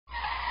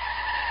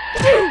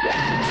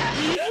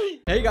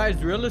Hey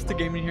guys, Realistic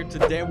Gaming here.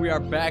 Today we are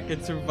back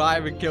and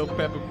survive and kill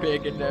Peppa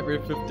Pig in Area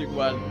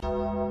 51.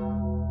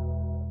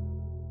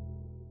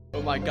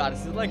 Oh my god, it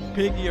seems like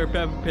Piggy or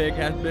Peppa Pig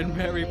has been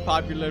very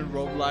popular in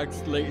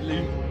Roblox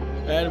lately.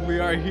 And we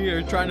are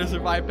here trying to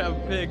survive Peppa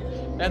Pig.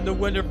 And the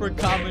winner for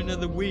comment of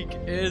the week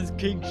is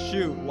King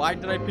Shoe. Why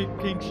did I pick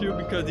King Shoe?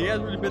 Because he has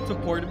really been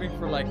supporting me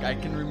for like, I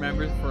can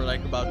remember for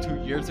like about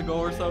 2 years ago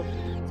or so.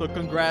 So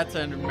congrats,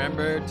 and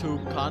remember to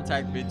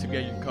contact me to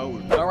get your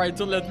code. Alright,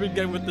 so let's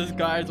begin with this,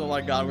 guys. Oh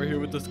my god, we're here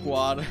with the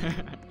squad.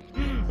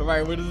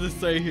 Alright, what does it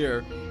say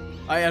here?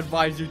 I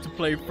advise you to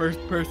play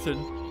first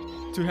person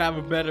to have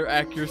a better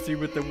accuracy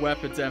with the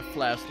weapons and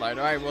flashlight.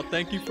 Alright, well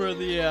thank you for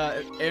the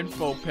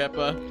info,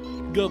 Peppa.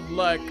 Good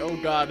luck. Oh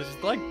god,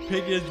 it's like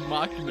Piggy is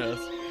mocking us.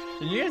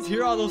 And you guys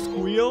hear all those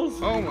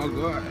squeals? Oh my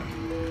god.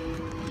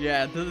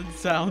 Yeah, it doesn't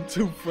sound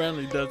too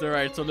friendly, does it?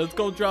 Alright, so let's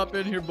go drop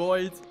in here,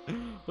 boys.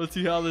 Let's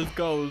see how this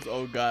goes.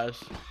 Oh gosh.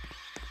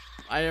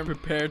 I am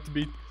prepared to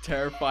be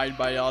terrified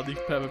by all these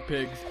Peppa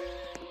Pigs.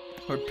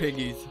 Or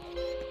Piggies.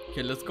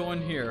 Okay, let's go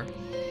in here.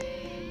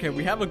 Okay,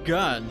 we have a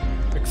gun.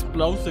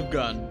 Explosive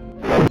gun.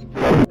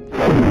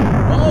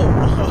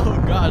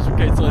 Oh gosh.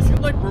 Okay, so it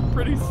seems like we're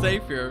pretty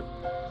safe here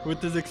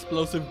with this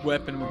explosive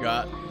weapon we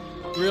got.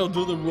 Real,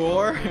 do the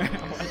roar.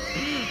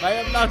 I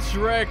am not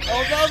Shrek.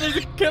 Oh no, there's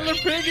a killer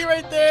piggy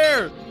right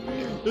there.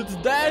 It's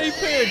Daddy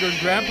Pig or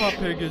Grandpa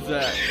Pig is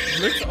that?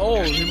 Looks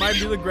old. He might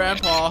be the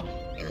grandpa.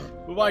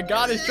 Oh my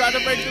god, he's trying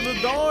to break through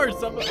the door.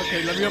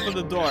 Okay, let me open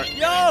the door.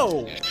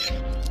 Yo!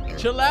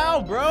 Chill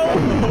out, bro.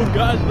 Oh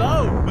gosh,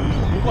 no.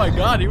 Oh my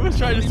god, he was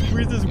trying to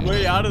squeeze his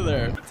way out of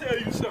there. I'll tell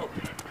you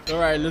something.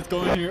 Alright, let's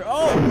go in here.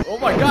 Oh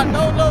my god,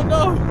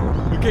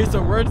 no. Okay,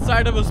 so we're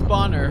inside of a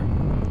spawner.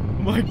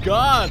 Oh my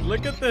god,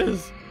 look at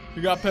this.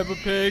 We got Peppa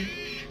Pig.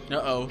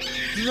 Uh-oh.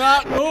 Do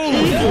not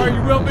move or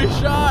you will be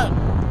shot.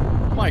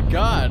 Oh my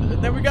god.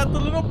 And then we got the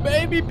little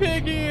baby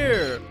pig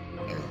here.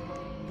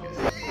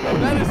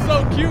 That is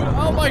so cute.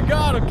 Oh my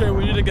god. Okay,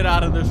 we need to get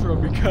out of this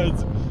room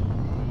because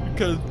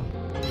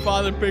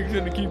Father Pig's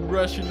gonna keep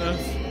rushing us.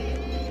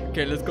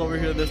 Okay, let's go over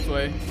here this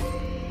way.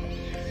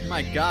 Oh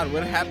my god,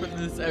 what happened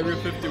in this Area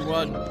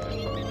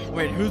 51?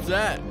 Wait, who's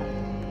that?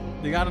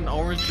 They got an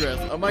orange dress.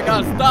 Oh my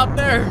god, stop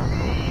there.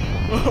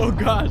 Oh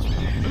gosh.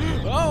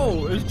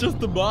 Oh, it's just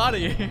the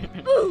body.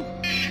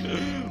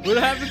 What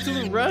happened to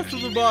the rest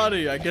of the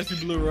body? I guess he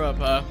blew her up,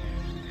 huh?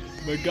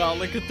 Oh my god,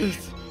 look at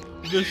this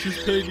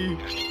vicious piggy.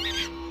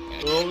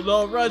 Oh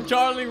no, run,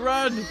 Charlie,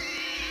 run!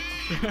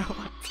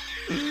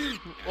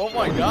 Oh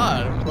my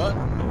god, what?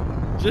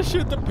 Just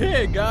shoot the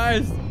pig,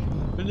 guys,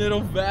 and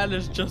it'll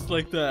vanish just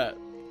like that.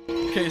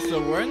 Okay, so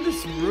we're in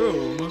this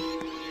room.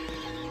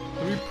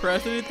 Can we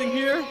press anything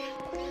here?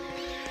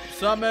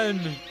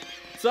 Summon!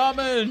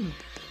 Summon!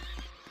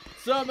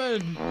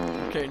 Summon!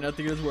 Okay,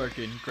 nothing is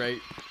working.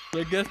 Great.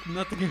 So I guess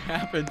nothing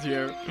happens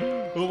here.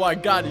 Oh my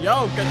god,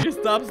 yo, can you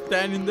stop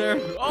standing there?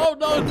 Oh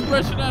no, it's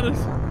rushing at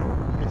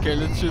us. Okay,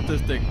 let's shoot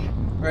this thing.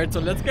 Alright,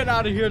 so let's get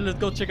out of here. Let's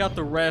go check out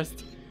the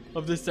rest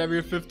of this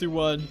Area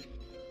 51.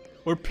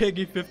 Or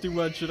Piggy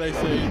 51, should I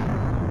say.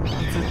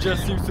 Since it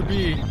just seems to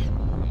be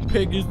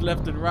piggies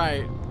left and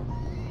right.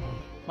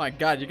 My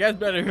god, you guys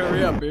better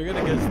hurry up. You're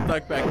gonna get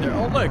stuck back there.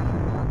 Oh look,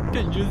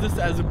 you can use this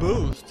as a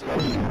boost.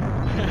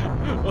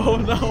 Oh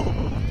no.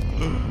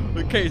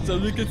 Okay, so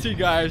you can see,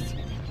 guys,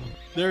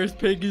 there is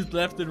piggies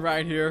left and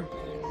right here.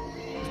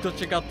 Let's go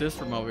check out this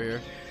from over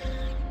here.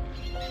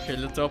 Okay,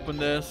 let's open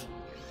this.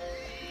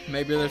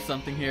 Maybe there's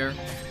something here.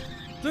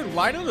 Dude,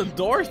 why do the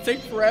doors take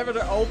forever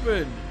to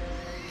open?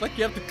 It's like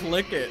you have to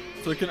click it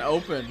so it can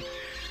open.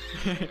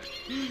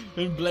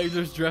 And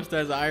Blazer's dressed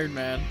as Iron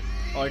Man.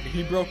 Oh,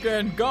 he broke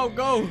in.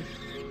 Go!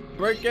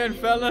 Break in,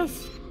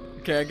 fellas.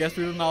 Okay, I guess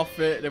we don't all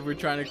fit if we're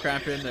trying to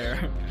cramp in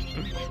there.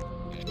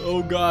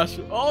 Oh gosh.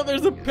 Oh,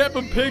 there's a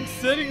Peppa Pig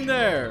sitting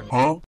there.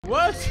 Huh?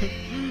 What?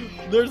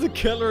 There's a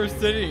killer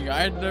sitting.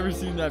 I had never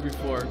seen that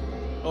before.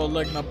 Oh,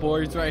 look, my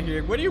boy's right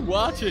here. What are you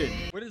watching?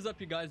 What is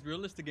up, you guys?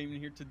 Realistic Gaming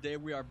here. Today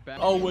we are back.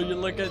 Oh, will you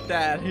look at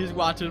that? He's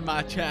watching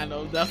my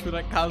channel. That's what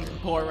I call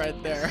support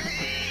right there.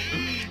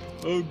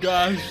 Oh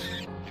gosh.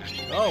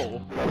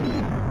 Oh.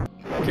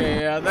 Okay,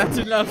 that's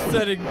enough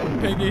sitting,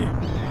 Piggy.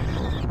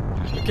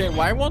 Okay,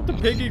 why won't the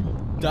piggy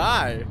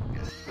die?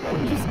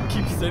 Just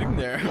keep sitting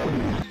there.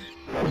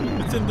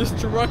 It's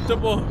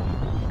indestructible.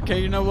 Okay,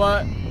 you know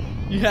what?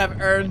 You have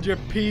earned your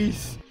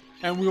peace,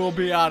 and we will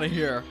be out of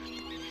here.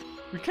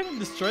 We can't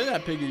destroy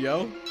that piggy,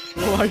 yo.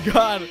 Oh my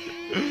god.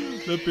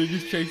 The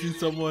piggy's chasing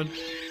someone.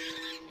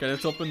 Okay,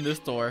 let's open this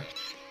door.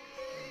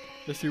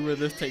 Let's see where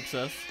this takes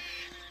us.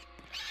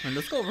 And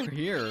let's go over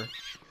here.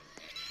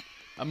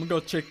 I'm gonna go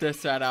check this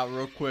side out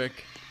real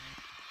quick.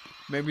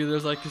 Maybe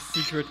there's like a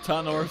secret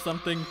tunnel or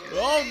something.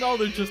 Oh no,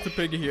 there's just a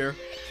piggy here.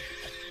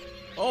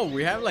 Oh,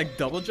 we have like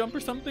double jump or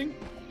something?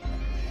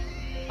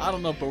 I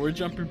don't know, but we're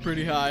jumping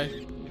pretty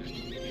high.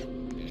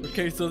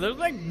 Okay, so there's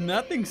like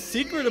nothing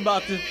secret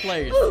about this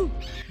place.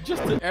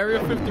 Just an Area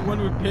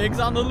 51 with pigs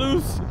on the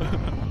loose.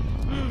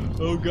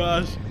 Oh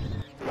gosh.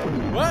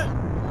 What?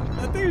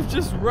 That thing's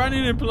just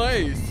running in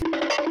place.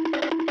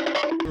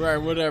 Right,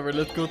 whatever.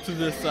 Let's go to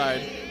this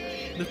side.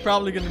 There's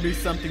probably gonna be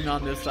something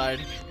on this side,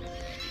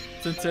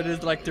 since it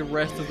is like the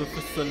rest of the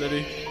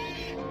facility.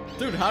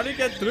 Dude, how do you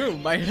get through?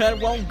 My head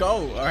won't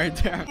go. Alright,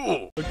 there.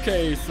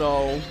 Okay,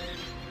 so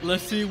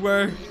let's see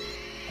where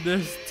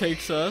this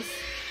takes us.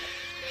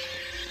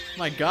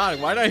 My god,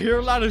 why did I hear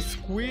a lot of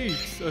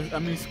squeaks? I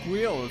mean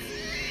squeals.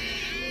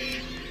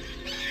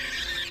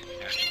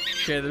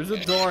 Okay, there's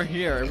a door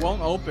here. It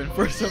won't open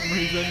for some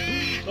reason.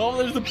 Oh,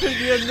 there's a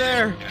piggy in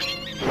there.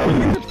 I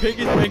think the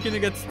piggy's making it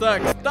get stuck.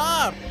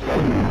 Stop!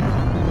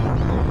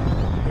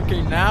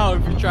 Okay, now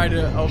if you try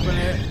to open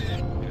it.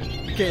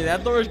 Okay,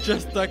 that door is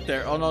just stuck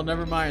there. Oh no,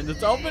 never mind.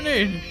 It's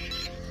opening!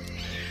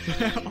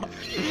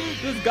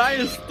 This guy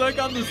is stuck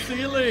on the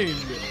ceiling.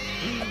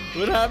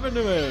 What happened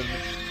to him?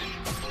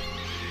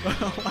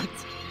 What?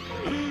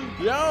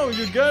 Yo,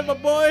 you good, my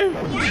boy?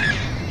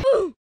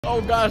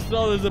 Oh gosh,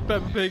 no, there's a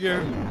Peppa Pig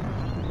here.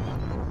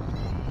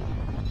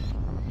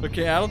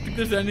 Okay, I don't think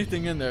there's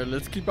anything in there.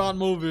 Let's keep on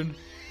moving.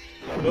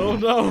 Oh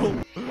no,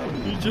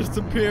 he just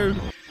appeared.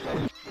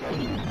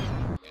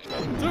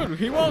 Dude,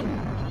 he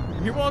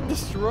won't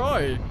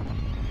destroy.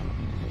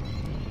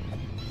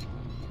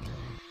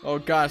 Oh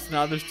gosh,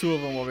 now there's two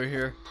of them over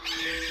here.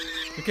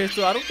 Okay,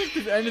 so I don't think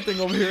there's anything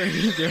over here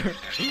either,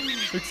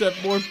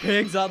 except more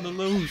pigs on the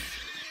loose.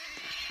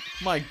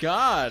 My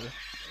god,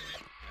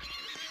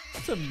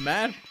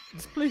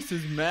 this place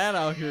is mad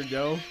out here,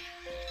 yo.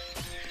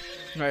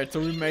 Alright, so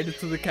we made it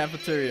to the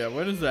cafeteria.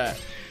 What is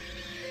that?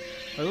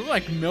 Are those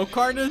like milk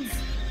cartons?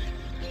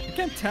 I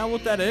can't tell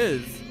what that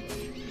is.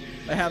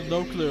 I have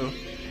no clue.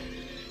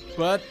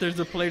 But there's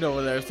a plate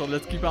over there, so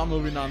let's keep on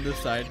moving on this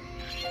side.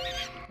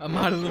 I'm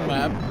out of the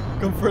map.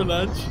 Go for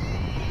lunch.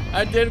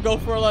 I did go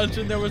for lunch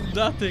and there was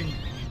nothing.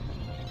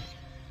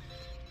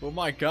 Oh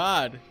my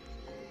god.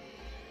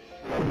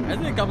 I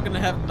think I'm gonna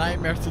have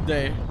nightmares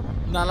today.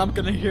 Now I'm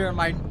gonna hear in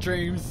my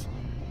dreams.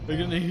 Are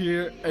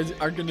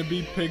gonna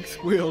be pig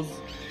squeals.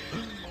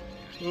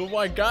 Oh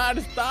my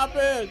god, stop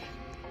it!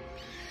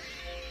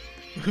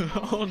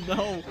 Oh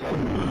no.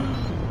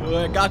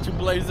 Oh, I got you,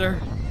 Blazer.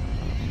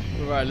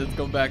 Alright, let's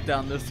go back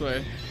down this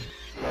way.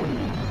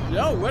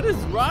 Yo, what is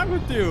wrong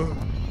with you?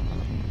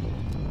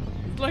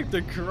 It's like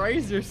they're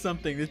crazy or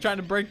something. They're trying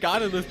to break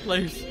out of this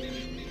place.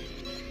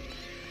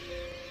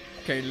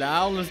 Okay,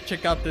 now let's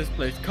check out this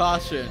place.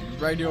 Caution,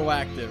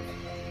 radioactive.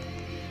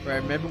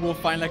 Right, maybe we'll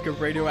find like a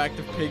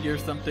radioactive piggy or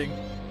something.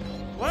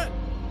 What?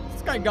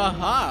 This guy got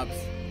hops.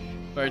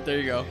 Alright, there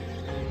you go.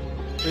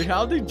 Wait,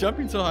 how are they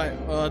jumping so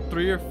high?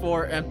 3 or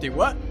 4 empty.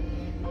 What?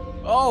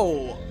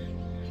 Oh.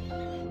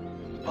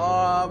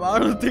 I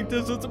don't think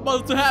this was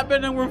supposed to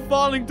happen and we're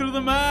falling through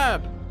the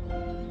map.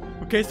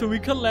 Okay, so we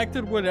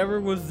collected whatever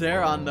was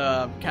there on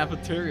the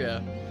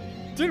cafeteria.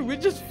 Dude, we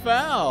just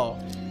fell.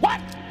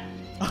 What?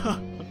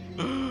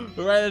 Alright,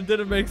 that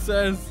didn't make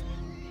sense.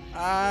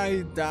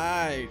 I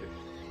died.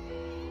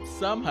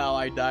 Somehow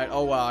I died.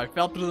 Oh wow, I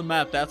fell through the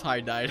map. That's how I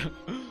died.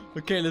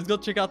 Okay, let's go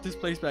check out this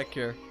place back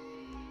here.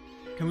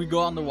 Can we go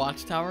on the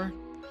watchtower?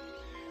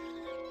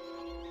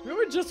 We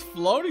were just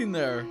floating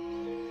there.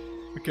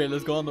 Okay,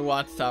 let's go on the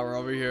watchtower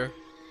over here.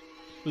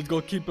 Let's go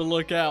keep a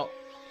lookout.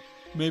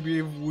 Maybe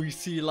if we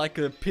see like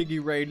a piggy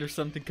raid or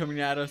something coming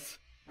at us.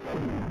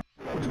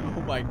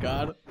 Oh my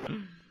god.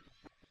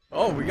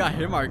 Oh, we got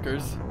hit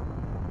markers.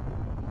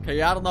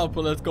 Okay, I don't know,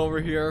 but let's go over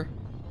here.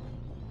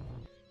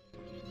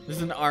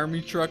 There's an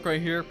army truck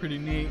right here, pretty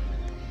neat.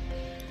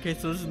 Okay,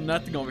 so there's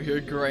nothing over here,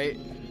 great.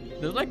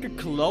 There's like a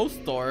clothes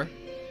store.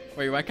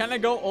 Wait, why can't I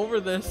go over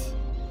this?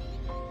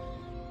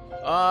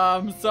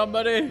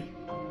 Somebody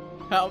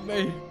help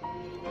me.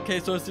 Okay,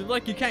 so it seems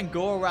like you can't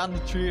go around the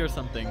tree or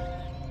something.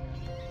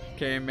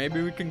 Okay,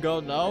 maybe we can go,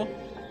 no?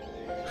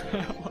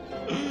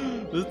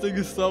 This thing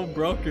is so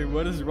broken,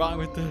 what is wrong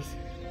with this?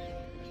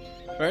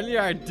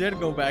 Earlier I did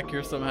go back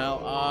here somehow.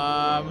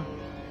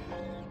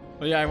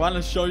 Oh yeah, I want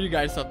to show you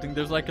guys something.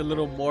 There's like a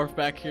little morph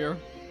back here.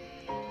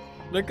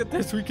 Look at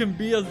this, we can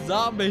be a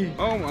zombie.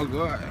 Oh my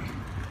god.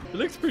 It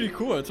looks pretty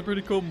cool. It's a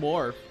pretty cool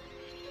morph.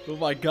 Oh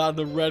my god,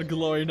 the red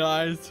glowing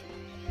eyes.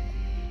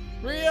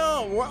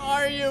 Rio, where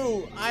are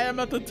you? I am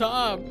at the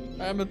top.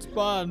 I am at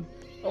spawn.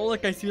 Oh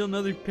look, I see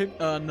another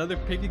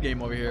piggy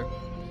game over here.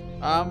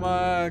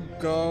 I'ma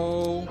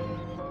go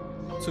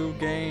to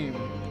game.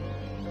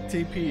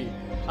 TP.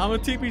 I'm a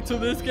TP to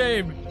this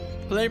game.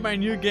 Play my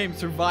new game,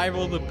 Survive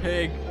the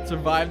Pig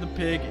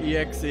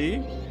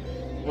EXE.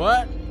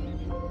 What?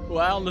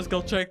 Well, let's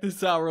go check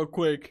this out real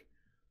quick.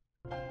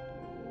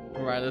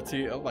 Alright, let's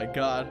see. Oh my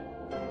god.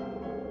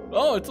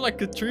 Oh, it's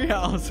like a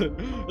treehouse.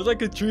 It's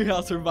like a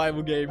treehouse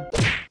survival game.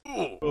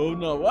 Oh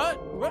no,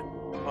 what? What?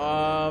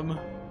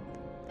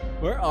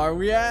 Where are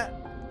we at?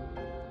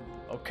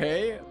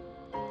 Okay.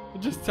 It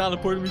just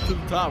teleported me to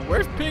the top.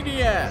 Where's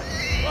Piggy at?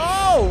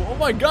 Oh! Oh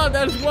my god,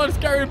 that is one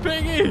scary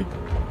piggy!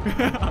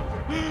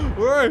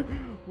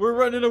 We're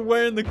running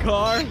away in the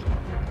car.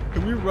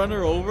 Can we run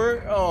her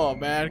over? Oh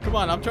man, come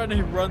on, I'm trying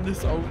to run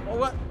this over. Oh,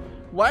 what?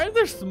 Why are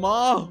there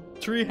small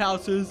tree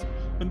houses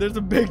and there's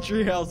a big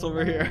tree house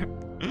over here?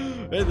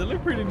 Hey, they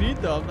look pretty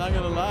neat though, I'm not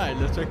gonna lie.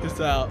 Let's check this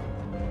out.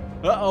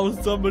 Uh-oh,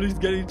 somebody's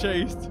getting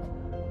chased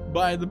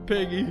by the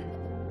piggy.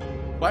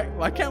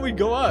 Why can't we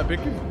go up?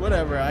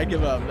 Whatever, I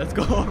give up. Let's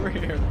go over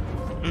here.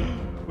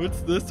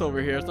 What's this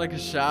over here? It's like a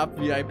shop,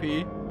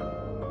 VIP.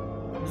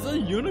 There's a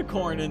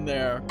unicorn in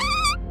there.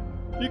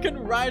 You can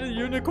ride a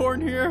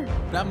unicorn here?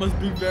 That must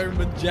be very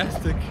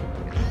majestic.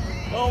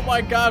 Oh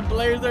my god,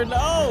 Blazer,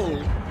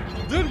 no!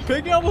 Dude,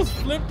 Piggy almost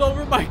flipped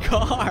over my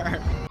car.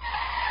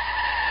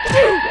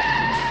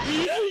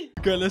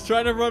 Okay, let's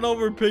try to run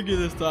over Piggy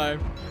this time.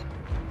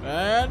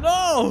 And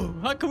no!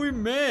 How can we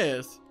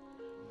miss?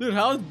 Dude,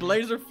 how is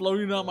Blazer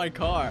floating on my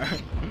car?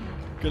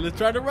 Okay, let's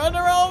try to run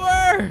her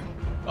over!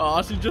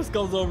 Oh, she just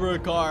goes over a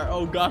car.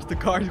 Oh gosh, the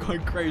car's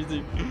going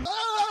crazy.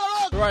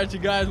 Alright, you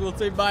guys, we'll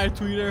say bye,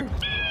 Tweeter.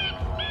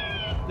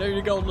 There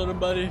you go, little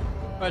buddy.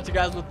 Alright, you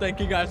guys, well, thank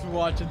you guys for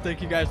watching.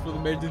 Thank you guys for the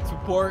amazing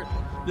support.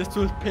 This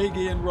was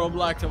Piggy in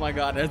Roblox. Oh my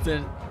god, that's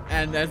it.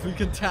 And as we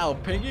can tell,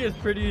 Piggy is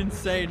pretty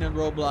insane in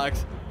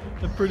Roblox.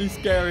 And pretty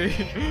scary.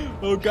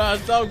 Oh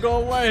god, don't go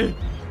away.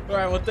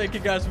 Alright, well, thank you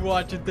guys for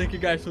watching. Thank you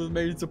guys for the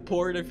amazing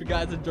support. If you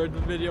guys enjoyed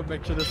the video,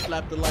 make sure to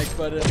slap the like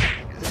button.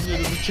 If you're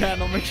new to the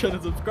channel, make sure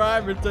to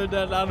subscribe and turn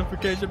that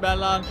notification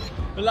bell on.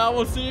 And I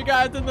will see you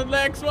guys in the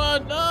next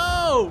one.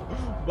 No!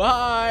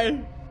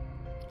 Bye!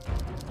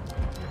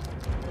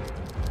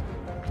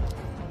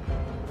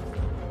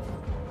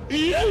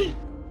 Yay!